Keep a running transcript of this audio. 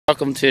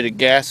Welcome to the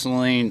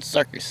gasoline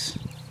circus.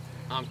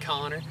 I'm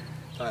Connor.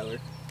 Tyler.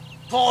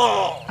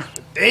 Paul.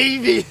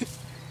 Davey.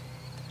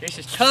 This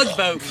is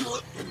tugboat.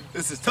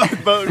 This is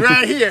tugboat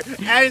right here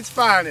at its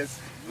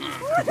finest.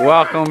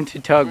 Welcome to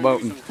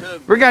tugboating.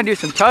 We're gonna do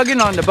some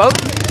tugging on the boat.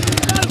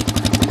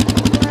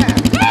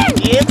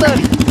 Yeah,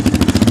 buddy.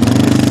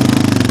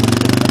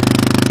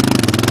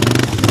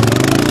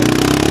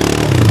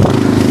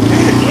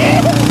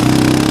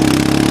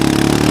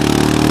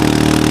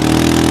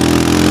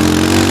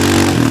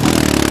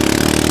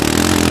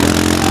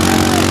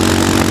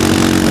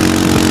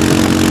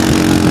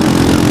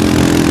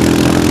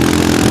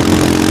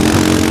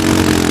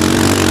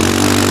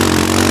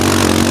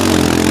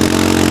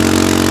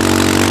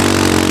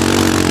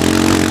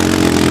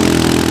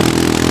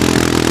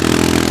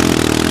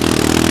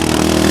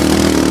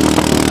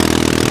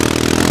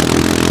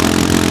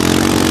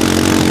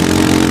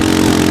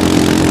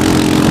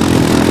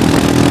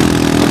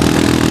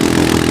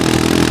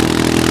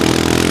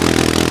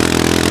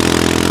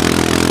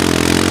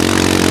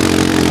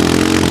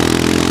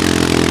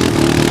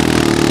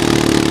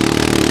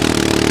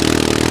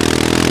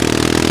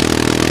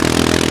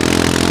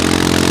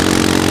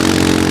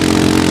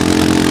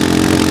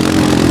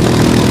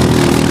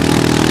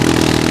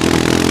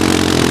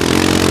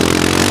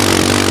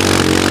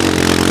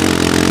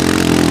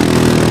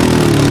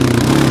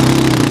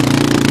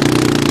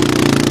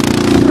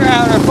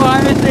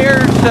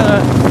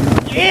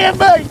 Yeah,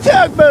 buddy,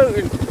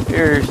 tugboating.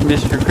 Here's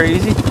Mr.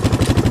 Crazy.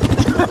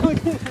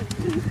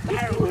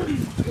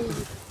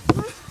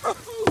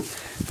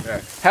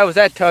 How was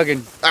that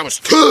tugging? That was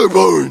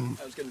tugboating.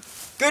 That was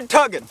good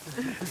tugging.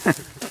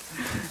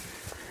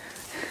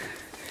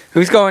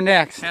 Who's going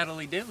next?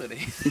 Paddly diddly.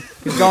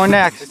 Who's going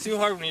next? It's too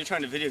hard when you're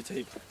trying to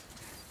videotape.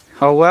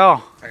 Oh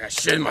well. I got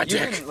shit in my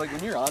dick. Like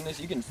when you're on this,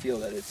 you can feel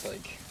that it's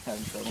like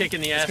having trouble.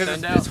 Kicking the ass end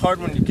It's out. hard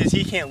when because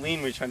he can't lean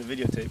when he's trying to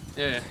videotape.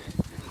 Yeah.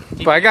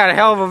 But I got a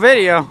hell of a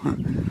video.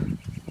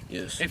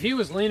 Yes. If he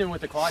was leaning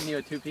with the quad and you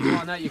had two people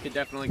on that, you could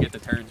definitely get the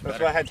turns That's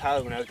better. why I had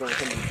Tyler when I was going with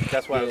him.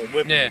 That's why I was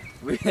whipping. Yeah.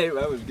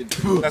 That was good.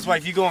 That's why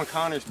if you go on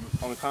Connor's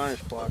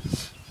block.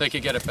 They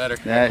could get it better.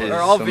 That is Or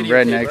all some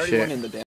videotape. redneck Already shit. went in the damn